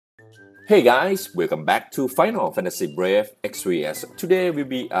Hey guys, welcome back to Final Fantasy Brave Exvius. Today will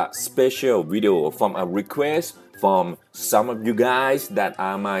be a special video from a request from some of you guys that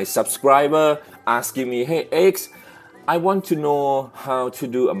are my subscriber asking me, hey X, I want to know how to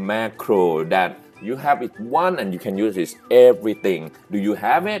do a macro that you have it one and you can use it everything. Do you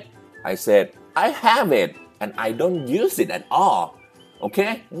have it? I said, I have it and I don't use it at all.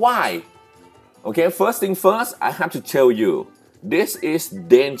 Okay, why? Okay, first thing first, I have to tell you, this is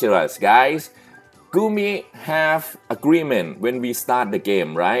dangerous, guys. Gumi have agreement when we start the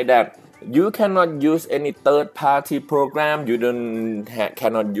game, right? That you cannot use any third-party program. You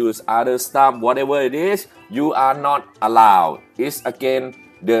cannot use other stuff, whatever it is. You are not allowed. It's against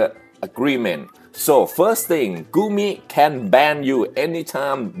the agreement. So first thing, Gumi can ban you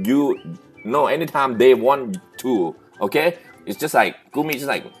anytime anytime they want to. Okay. It's just like, Gumi just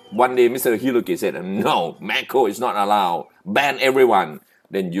like, one day Mr. Hiroki said, no, macro is not allowed, ban everyone,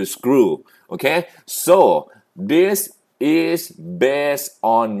 then you screw, okay? So, this is based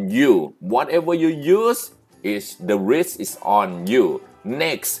on you. Whatever you use, the risk is on you.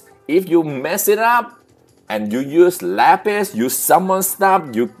 Next, if you mess it up, and you use lapis, you summon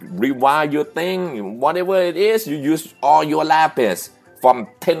stuff, you rewire your thing, whatever it is, you use all your lapis, from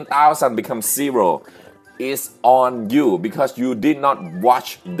 10,000 becomes 0. Is on you because you did not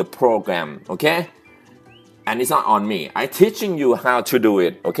watch the program, okay? And it's not on me. I'm teaching you how to do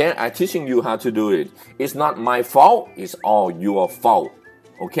it, okay? I'm teaching you how to do it. It's not my fault, it's all your fault,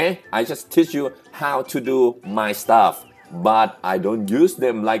 okay? I just teach you how to do my stuff, but I don't use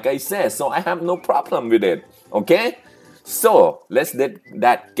them like I said, so I have no problem with it, okay? So let's get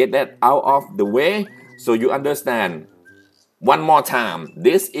that out of the way so you understand. One more time,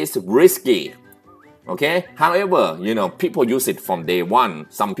 this is risky. Okay, however, people use it from day one.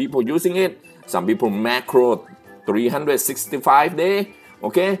 Some people using it, some people macro 365 days,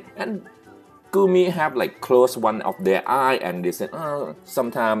 okay, and Gumi have like closed one of their eye and they said,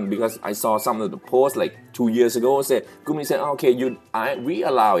 sometime because I saw some of the posts like 2 years ago, said Gumi said, okay, we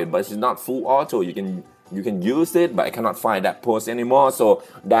allow it, but it's not full auto. You can use it, but I cannot find that post anymore, so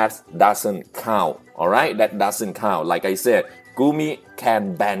that doesn't count. All right, that doesn't count. Like I said, Gumi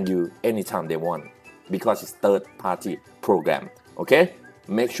can ban you anytime they want, because it's third-party program, okay?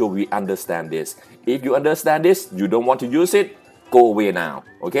 Make sure we understand this. If you understand this, you don't want to use it, go away now,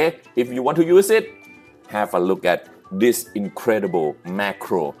 okay? If you want to use it, have a look at this incredible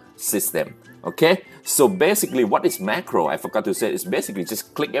macro system, okay? So basically, what is macro? I forgot to say, it's basically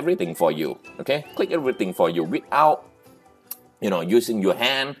just click everything for you, okay? Click everything for you without using your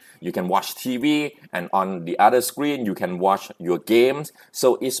hand. You can watch TV, and on the other screen, you can watch your games.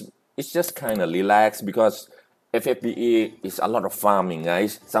 So it's just kind of relaxed because FFBE is a lot of farming,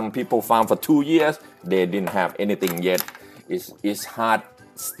 guys. Some people farm for 2 years, they didn't have anything yet. It's hard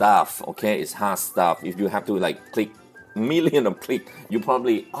stuff, okay? It's hard stuff. If you have to like click million of click, you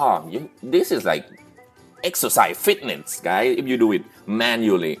probably this is like exercise fitness, guys. If you do it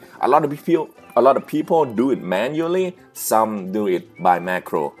manually, a lot of people do it manually. Some do it by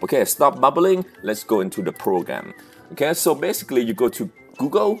macro. Okay, stop bubbling. Let's go into the program. Okay, so basically you go to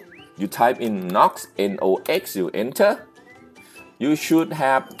Google. You type in NOX, N-O-X, you enter. You should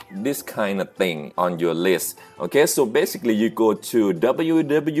have this kind of thing on your list. Okay, so basically you go to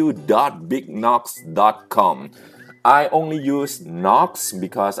www.bignox.com. I only use NOX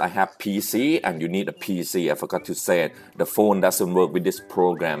because I have PC and you need a PC. I forgot to say it. The phone doesn't work with this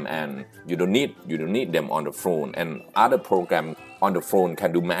program and you don't need them on the phone. And other program on the phone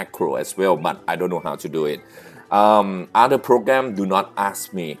can do macro as well, but I don't know how to do it. Other program, do not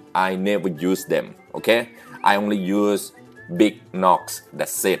ask me. I never use them, okay? I only use Big NOX,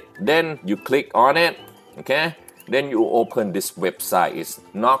 that's it. Then you click on it, okay? Then you open this website, it's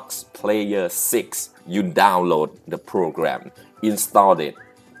NOX Player 6. You download the program, install it,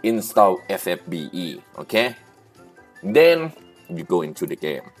 install FFBE, okay? Then you go into the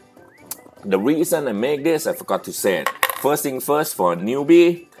game. The reason I make this, I forgot to say it. First thing first, for a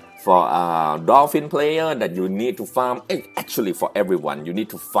newbie, for a dolphin player, that you need to farm, actually for everyone, you need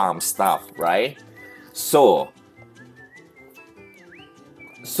to farm stuff, right? So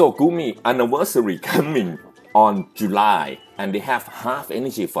Gumi anniversary coming on July, and they have half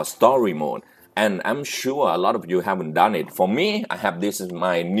energy for story mode, and I'm sure a lot of you haven't done it. For me, I have this as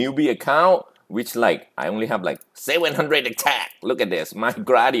my newbie account, which like I only have like 700 attack. Look at this, my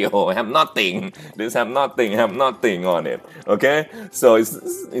Gradio, I have nothing. This have nothing on it. Okay, so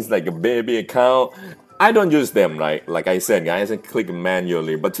it's like a baby account. I don't use them, right? Like I said, guys, I click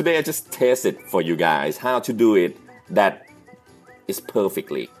manually. But today I just test it for you guys how to do it that is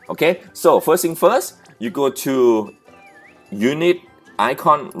perfectly. Okay, so first thing first, you go to unit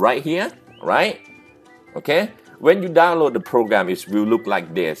icon right here, right? Okay, when you download the program, it will look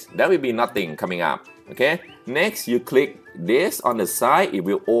like this. There will be nothing coming up. Okay, next you click this on the side, it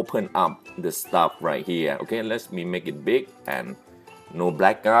will open up the stuff right here. Okay, let me make it big and no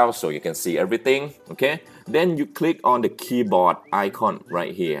blackout so you can see everything. Okay, then you click on the keyboard icon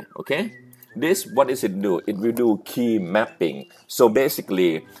right here. Okay, this, what does it do? It will do key mapping. So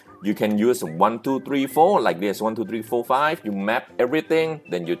basically you can use 1 2 3 4 like this, 1 2 3 4 5. You map everything,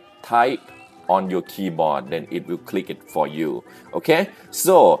 then you type on your keyboard, then it will click it for you. Okay,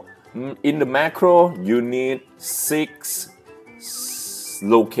 so in the macro you need 6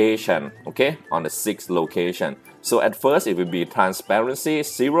 location. Okay, on the 6th location. So at first it will be transparency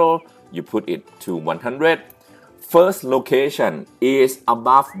 0, you put it to 100. First location is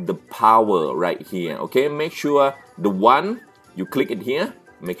above the power right here. Okay, make sure the 1, you click it here,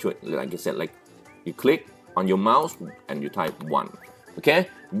 make sure, like I said, like you click on your mouse and you type 1. Okay,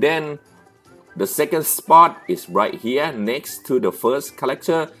 then the second spot is right here next to the first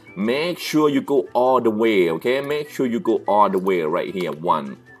character. Make sure you go all the way. Okay, make sure you go all the way right here,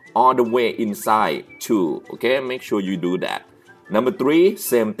 1, all the way inside 2. Okay, make sure you do that. Number 3,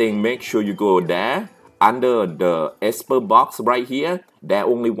 same thing, make sure you go there under the esper box right here. There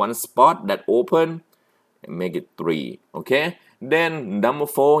only 1 spot that open, and make it 3. Okay, then number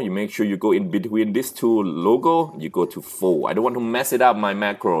 4, you make sure you go in between these 2 logo, you go to 4. I don't want to mess it up my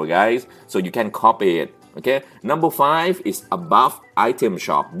macro, guys, so you can copy it. Okay, number 5 is above item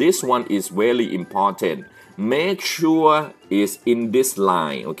shop. This one is really important. Make sure it's in this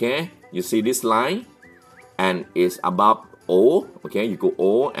line. Okay, you see this line and it's above O. Okay, you go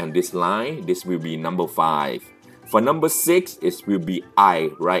O and this line, this will be number 5. For number 6, it will be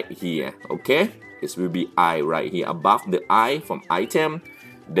I right here. Okay, it will be I right here above the I from item.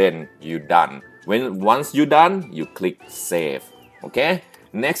 Then you done. Once you done, you click save. Okay,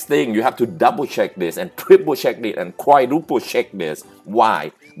 next thing, you have to double check this and triple check this and quadruple check this.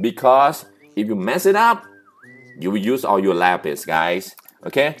 Why? Because if you mess it up, you will use all your lapis, guys.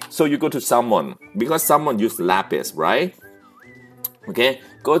 Okay, so you go to summon, because someone used lapis, right? Okay,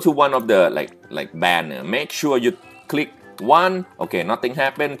 go to one of the like banner, make sure you click 1, okay, nothing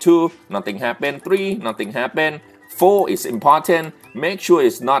happened. 2, nothing happened. 3, nothing happened. 4 is important, make sure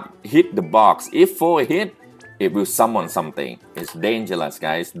it's not hit the box. If 4 hit, it will summon something. It's dangerous,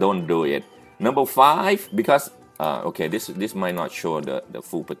 guys, don't do it. Number 5, because okay, this might not show the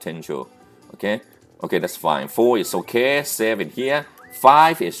full potential. Okay, that's fine. 4 is okay, save it here.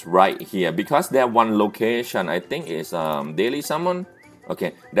 5 is right here, because there 1 location, I think is daily summon.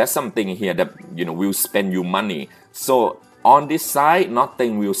 Okay, there's something here that, you know, will spend you money. So on this side,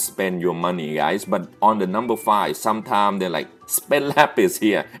 nothing will spend your money, guys, but on the number 5, sometimes they're like, spend lapis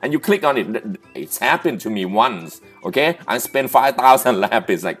here, and you click on it. It's happened to me once. Okay, I spent 5,000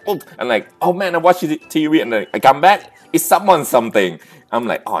 lapis, like, oh, and like, oh man, I watch TV and I come back, it's someone something. I'm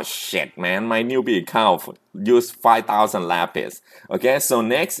like, oh shit, man, my newbie account used 5,000 lapis. Okay, so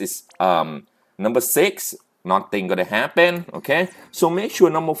next is number 6. Nothing gonna happen. Okay, so make sure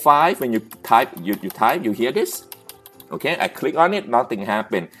number 5, when you type, you hear this. Okay, I click on it, nothing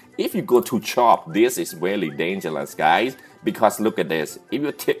happened. If you go to chop, this is really dangerous, guys, because look at this. If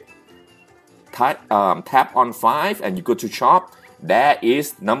you tap on 5 and you go to chop, there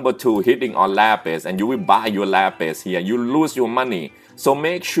is number 2 hitting on lapis, and you will buy your lapis here. You lose your money. So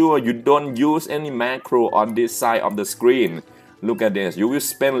make sure you don't use any macro on this side of the screen. Look at this. You will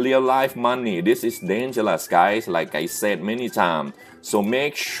spend real life money. This is dangerous, guys, like I said many times. So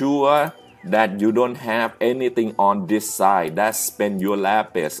make sure that you don't have anything on this side that spend your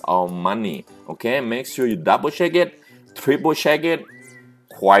lapis or money. Okay, make sure you double check it, triple check it,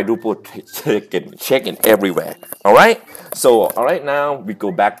 quadruple check it everywhere. All right, so all right, now we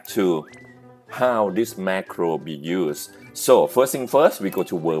go back to how this macro be used. So first thing first, we go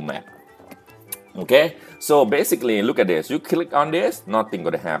to world map. Okay, so basically look at this. You click on this, nothing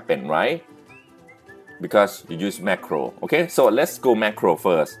gonna happen, right? Because you use macro. Okay, so let's go macro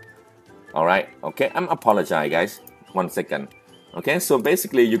first. All right, okay, I'm apologize, guys, 1 second. Okay, so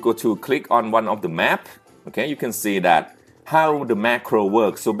basically you go to click on one of the map. Okay, you can see that how the macro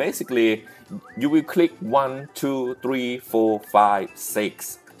works. So basically you will click 1 2 3 4 5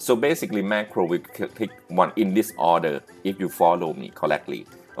 6. So basically macro will click 1 in this order if you follow me correctly.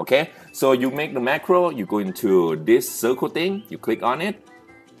 Okay, so you make the macro, you go into this circle thing, you click on it.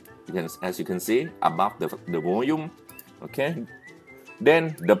 You can, as you can see above the volume. Okay,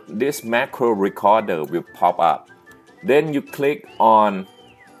 then this macro recorder will pop up. Then you click on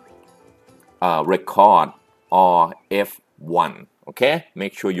record or F1. Okay,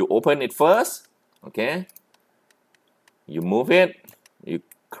 make sure you open it first. Okay, you move it,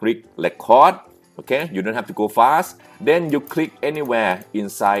 click record. Okay, you don't have to go fast. Then you click anywhere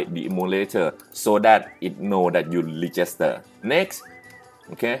inside the emulator so that it know that you register. Next.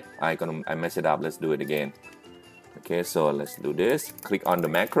 Okay, I messed it up. Let's do it again. Okay, so let's do this. Click on the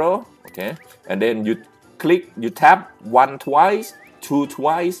macro. Okay, and then you tap 1 twice, 2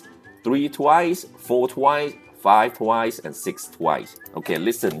 twice, 3 twice, 4 twice, 5 twice, and 6 twice. Okay,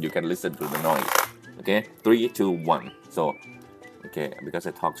 listen. You can listen to the noise. Okay, 3, 2, 1. So, okay, because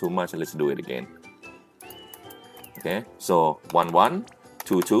I talk too much, let's do it again. Okay, so 1, 1,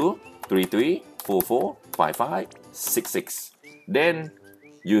 2, 2, 3, 3, 4, 4, 5, 5, 6, 6. Then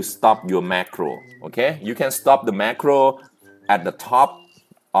you stop your macro. Okay, you can stop the macro at the top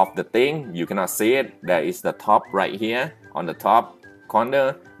of the thing. You cannot see it. There is the top right here on the top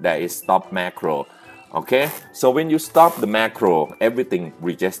corner. There is stop macro. Okay, so when you stop the macro, everything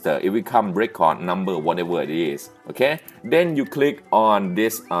register. It will come record number, whatever it is. Okay, then you click on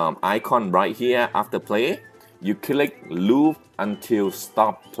this icon right here after play. You click loop until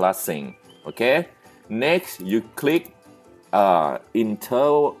stop plusing. Okay, next you click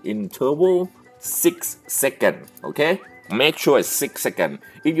interval 6 seconds. Okay, make sure it's 6 seconds.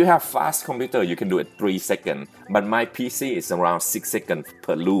 If you have fast computer, you can do it 3 seconds, but my PC is around 6 seconds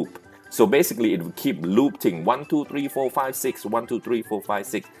per loop. So basically it will keep looping 1 2 3 4 5 6 1 2 3 4 5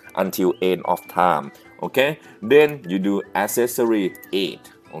 6 until end of time. Okay, then you do accessory 8.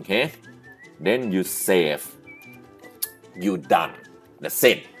 Okay, then you save. You done. That's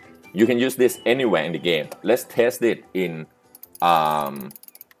it. You can use this anywhere in the game. Let's test it in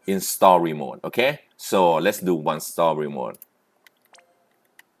story mode. Okay, so let's do one story mode.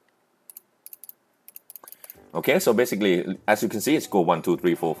 Okay, so basically, as you can see, it's go 1 2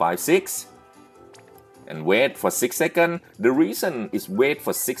 3 4 5 6 and wait for 6 seconds. The reason is wait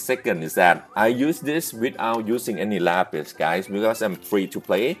for 6 seconds is that I use this without using any lapis, guys, because I'm free to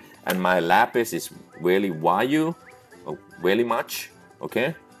play and my lapis is really value very much.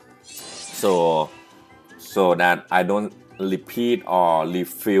 Okay, so that I don't repeat or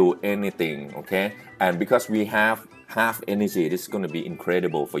refill anything. Okay, and because we have half energy, this is going to be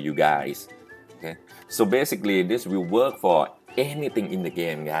incredible for you guys. Okay, so basically this will work for anything in the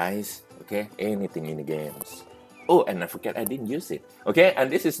game, guys. Okay, anything in the games. Oh, and I forget I didn't use it. Okay,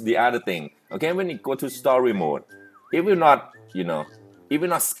 and this is the other thing. Okay, when you go to story mode, it will not, it will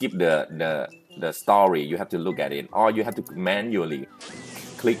not skip the story. You have to look at it, or you have to manually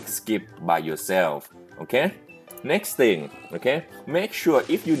click skip by yourself. Okay, next thing. Okay, make sure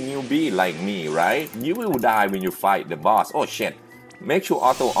if you newbie like me, right, you will die when you fight the boss. Oh shit, make sure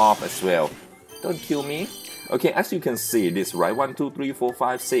auto off as well. Don't kill me. Okay, as you can see this, right, 1 2 3 4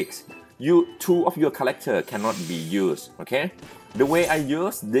 5 6, two of your character cannot be used. Okay, the way I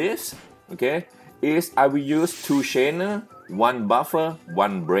use this, okay, is I will use 2 chainer, 1 buffer,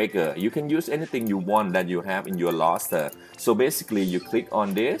 1 breaker. You can use anything you want that you have in your roster. So basically you click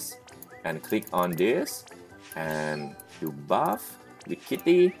on this and click on this and you buff with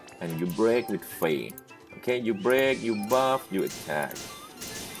Kitty and you break with Faye. Okay, you break, you buff, you attack,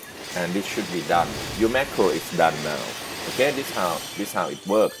 and this should be done. Your macro is done now. Okay, this how it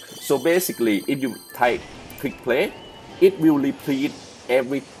works. So basically if you type quick play, it will repeat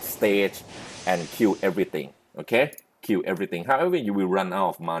every stage and kill everything. Okay, kill everything. However, you will run out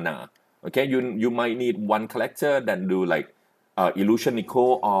of mana. Okay, you might need 1 character that do like illusion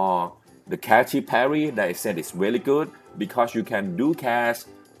Nico or the catchy parry that I said is really good because you can do cast,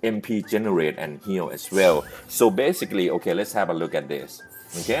 MP generate and heal as well. So basically, okay, let's have a look at this.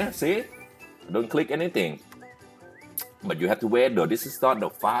 Okay, see, don't click anything, but you have to wait though. This is not the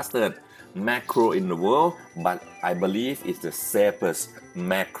fastest macro in the world, but I believe it's the safest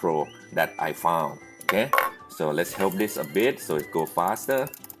macro that I found. Okay, so let's help this a bit so it go faster.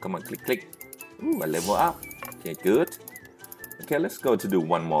 Come on, click. Ooh, I level up. Okay, good. Okay, let's go to do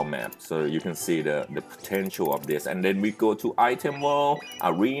one more map so you can see the potential of this, and then we go to item world,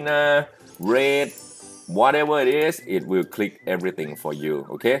 arena, raid, whatever it is, it will click everything for you.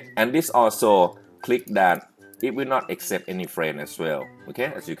 Okay, and this also click that it will not accept any friend as well.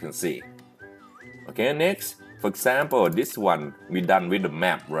 Okay, as you can see. Okay, next, for example, this one we done with the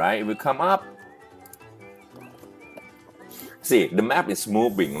map, right? It will come up. See, the map is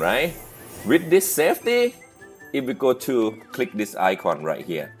moving, right? With this safety, if we go to click this icon right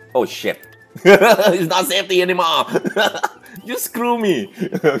here, oh shit, it's not safety anymore. You screw me.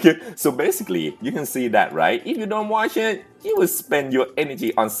 Okay, so basically you can see that, right? If you don't watch it, you will spend your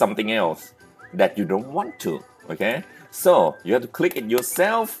energy on something else that you don't want to. Okay, so you have to click it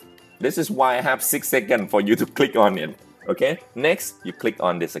yourself. This is why I have 6 seconds for you to click on it. Okay, next you click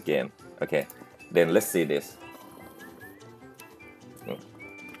on this again. Okay, then let's see this.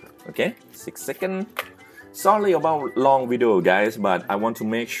 Okay, 6 seconds. Sorry about long video, guys, but I want to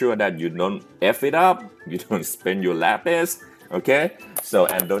make sure that you don't F it up, you don't spend your lapis, okay? So,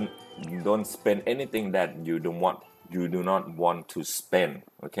 and don't spend anything that you do not want to spend,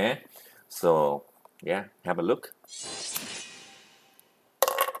 okay? So, yeah, have a look.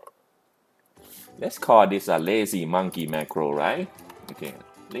 Let's call this a lazy monkey macro, right? Okay,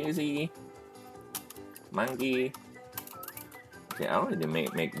 lazy monkey. Okay, I already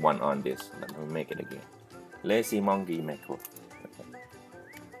make one on this, but I'll make it again. Lazy monkey macro. Okay.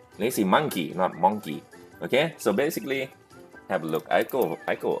 Lazy monkey, not monkey. Okay, so basically, have a look. I go,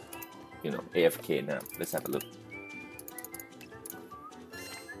 AFK now. Let's have a look.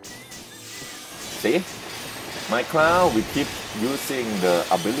 See, my cloud, we keep using the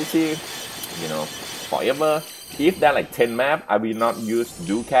ability, forever. If there are like 10 map, I will not use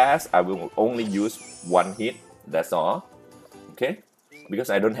do cast. I will only use one hit. That's all. Okay, because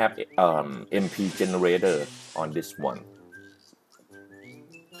I don't have MP generator on this one.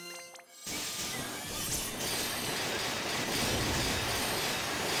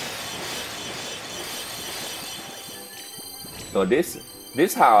 So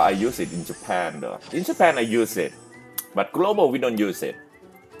this how I use it in Japan though. In Japan I use it, but global we don't use it.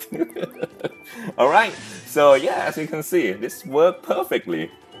 Alright, so yeah, as you can see, this worked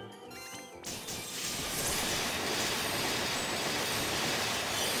perfectly.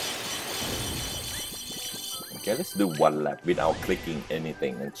 Okay, let's do one lap without clicking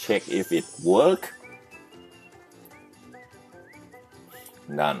anything and check if it works.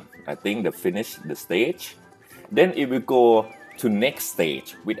 Done. I think they finished the stage. Then it will go to next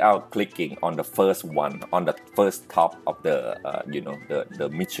stage without clicking on the first one, on the first top of the the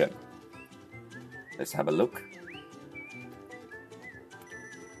mission. Let's have a look.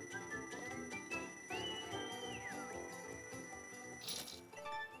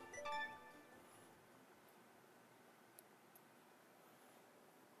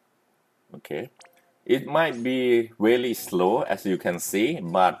 Okay, it might be really slow as you can see,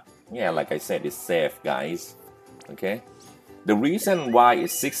 but yeah, like I said, it's safe, guys. Okay, the reason why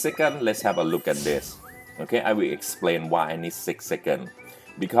it's 6 seconds, let's have a look at this. Okay, I will explain why I need 6 seconds.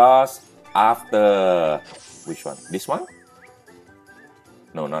 Because after, which one? This one?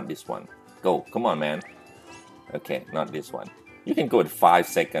 No, not this one. Go, come on, man. Okay, not this one. You can go with 5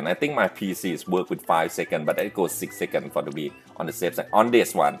 seconds. I think my PC is work with 5 seconds, but I go 6 seconds for to be on the safe side. On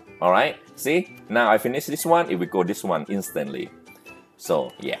this one, all right? See, now I finish this one, it will go this one instantly.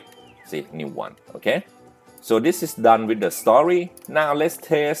 So yeah, see, new one, okay? So this is done with the story. Now let's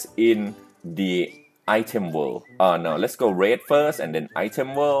test in the item world. No, let's go raid first and then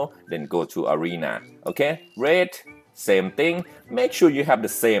item world, then go to arena. Okay, raid, same thing. Make sure you have the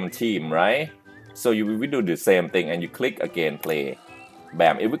same team, right? So you will do the same thing and you click again, play.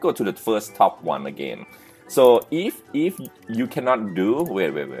 Bam, it will go to the first top one again. So if you cannot do,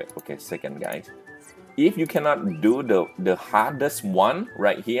 wait, okay, second guys. If you cannot do the hardest one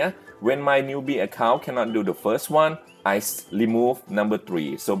right here, when my newbie account cannot do the first one, I remove number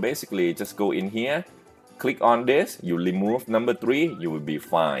 3. So basically, just go in here, click on this, you remove number 3, you will be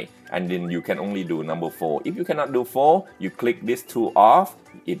fine. And then you can only do number 4. If you cannot do 4, you click this 2 off,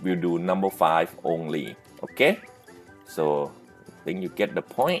 it will do number 5 only. Okay? So I think you get the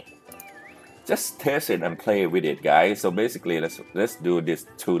point. Just test it and play with it, guys. So basically, let's do this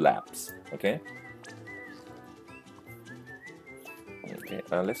 2 laps. Okay? Okay,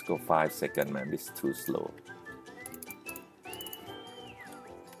 let's go 5 seconds, man. This is too slow.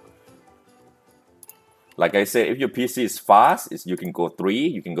 Like I said, if your PC is fast, you can go 3,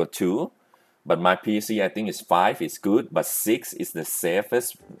 you can go 2. But my PC, I think is 5 is good, but 6 is the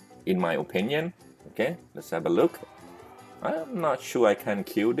safest in my opinion. Okay, let's have a look. I'm not sure I can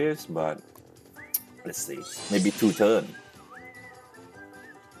kill this, but let's see. Maybe 2 turns.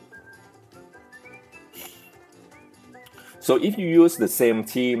 So if you use the same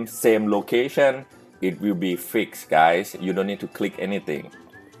team, same location, it will be fixed, guys. You don't need to click anything.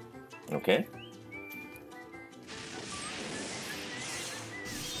 Okay.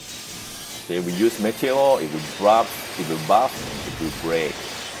 So if we use Meteor, it will drop, it will buff, it will break.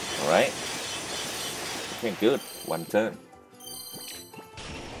 Alright? Okay, good. 1 turn.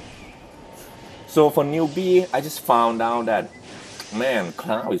 So for newbie, I just found out that, man,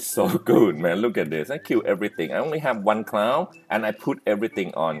 Cloud is so good, man. Look at this. I kill everything. I only have 1 Cloud, and I put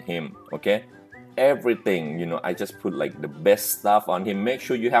everything on him, okay? Everything, I just put like the best stuff on him. Make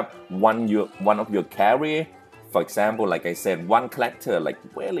sure you have one of your carry. For example, like I said, 1 collector, like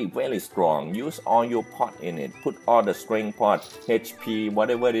very strong. Use all your pot in it. Put all the strength pot, HP,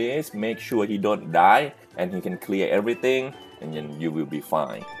 whatever it is. Make sure he don't die and he can clear everything. and then you will be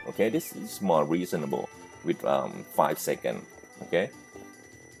fine. Okay, this is more reasonable with 5 seconds. Okay.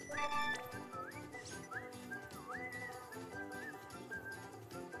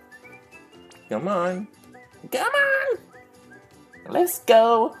 Come on. Come on. Let's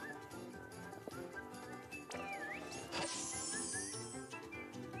go.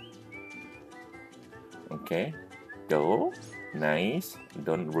 Okay. Go. Nice.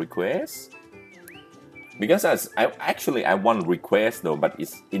 Don't request. Because I want request though, but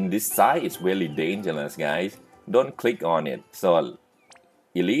it's in this side. It's really dangerous, guys. Don't click on it. So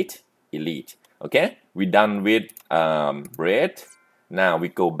elite. Okay, we're done with red. Now we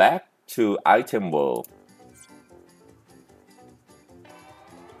go back to item world.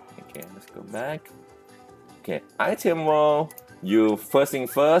 Okay, let's go back. Okay, item world. You first thing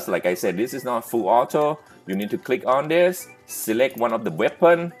first, like I said, this is not full auto. You need to click on this, select one of the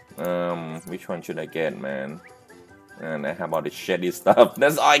weapon. Which one should I get, man? And I have all the shady stuff.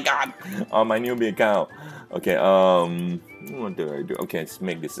 That's all I got on my newbie account. Okay, what do I do? Okay, let's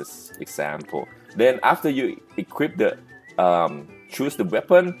make this as example. Then after you equip the choose the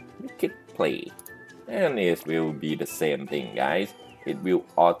weapon, click play, and it will be the same thing, guys. It will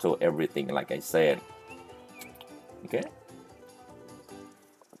auto everything, like I said. Okay.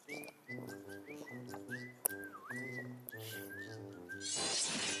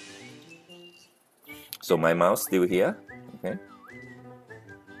 So my mouse still here. Okay.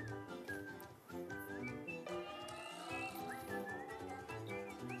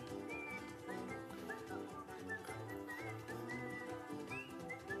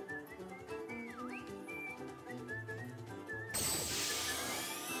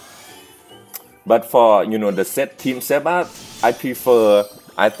 But for the set team setup, I prefer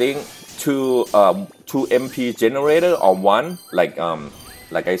I think two MP generator or one like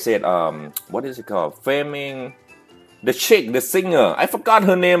I said what is it called? Framing the chick, the singer. I forgot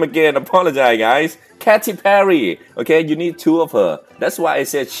her name again. Apologize, guys. Katy Perry. Okay, you need two of her. That's why I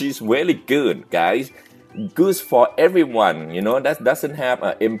said she's really good, guys. Good for everyone. That doesn't have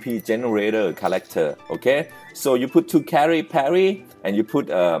a MP generator character. Okay, so you put two Perry and you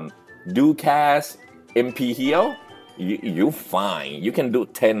put Ducas MP heal, you fine. You can do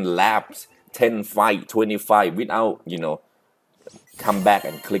 10 laps, 10 fight, 25 without come back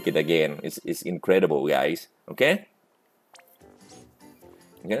and click it again. It's incredible, guys. Okay,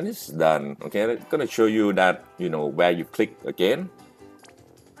 this is done. Okay, I'm gonna show you that where you click again.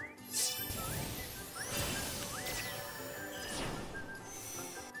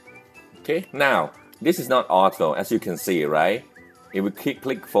 Okay, now this is not auto, as you can see, right? If we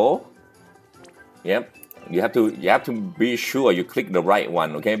click 4, yep, you have to be sure you click the right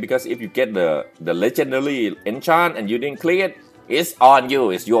one, okay? Because if you get the legendary enchant and you didn't click it, it's on you.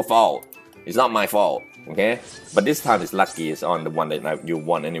 It's your fault. It's not my fault, okay? But this time it's lucky. It's on the one that you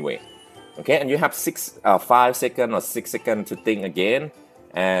won anyway, okay? And you have 5 seconds or 6 seconds to think again.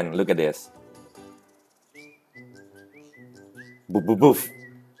 And look at this. Boof, boof, boof.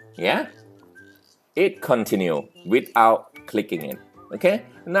 Yeah, it continue without clicking it. Okay,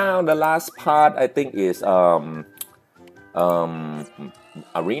 now the last part I think is arena,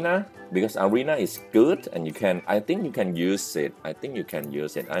 because arena is good and I think you can use it.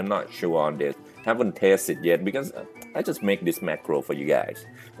 I'm not sure on this. Haven't tested yet because I just make this macro for you guys.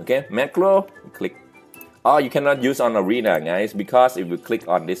 Okay, macro, click. Oh, you cannot use on arena, guys, because if you click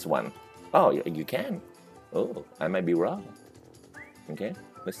on this one, oh, you can. Oh, I might be wrong. Okay,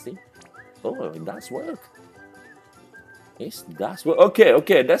 let's see. Oh, it does work. It does work.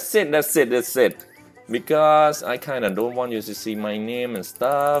 Okay, that's it. Because I kind of don't want you to see my name and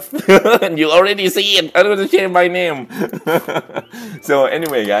stuff. And you already see it. I don't want to change my name. So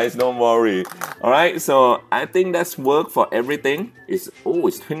anyway, guys, don't worry. Alright, so I think that's work for everything. It's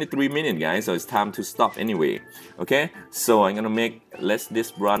 23 minutes, guys, so it's time to stop anyway. Okay, so I'm gonna let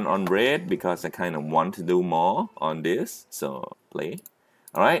this run on red because I kind of want to do more on this. So play.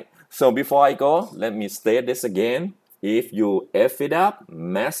 Alright, so before I go, let me state this again. If you F it up,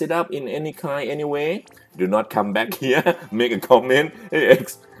 mess it up in any kind, anyway, do not come back here, make a comment. Hey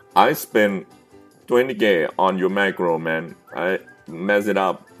X, I spent 20k on your macro, man. I mess it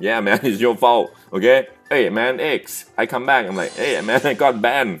up. Yeah, man, it's your fault. Okay? Hey, man, X, I come back. I'm like, hey, man, I got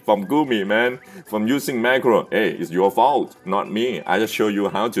banned from Gumi, man, from using macro. Hey, it's your fault, not me. I just show you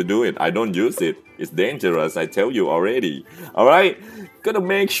how to do it. I don't use it. It's dangerous, I tell you already. Alright? Gotta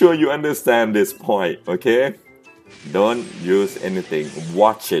make sure you understand this point, okay? Don't use anything.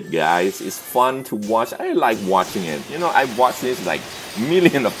 Watch it, guys. It's fun to watch. I like watching it. I've watched this like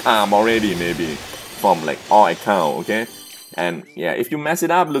millions of times already, maybe from like all account. Okay, And yeah, if you mess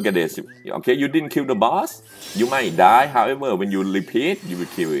it up, look at this. Okay, you didn't kill the boss, you might die. However, when you repeat, you will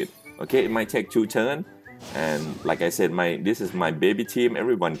kill it. Okay, it might take 2 turns. And like I said, this is my baby team.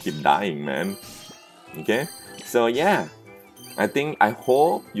 Everyone keep dying, man. Okay, so yeah, I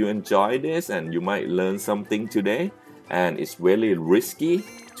hope you enjoy this and you might learn something today. And it's really risky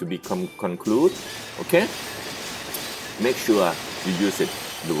to conclude. Okay, make sure you use it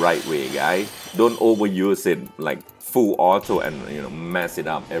the right way, guys. Don't overuse it like full auto and mess it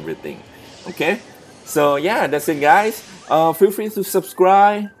up everything. Okay, so yeah, that's it, guys. Feel free to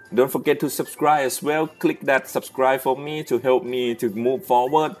subscribe. Don't forget to subscribe as well. Click that subscribe for me to help me to move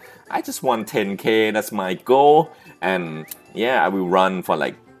forward. I just want 10K, that's my goal. And yeah, I will run for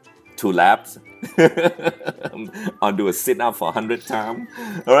like 2 laps. I'll do a sit-up for 100 times.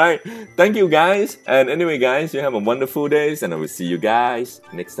 Alright, thank you guys. And anyway guys, you have a wonderful day and I will see you guys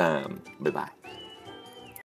next time. Bye bye.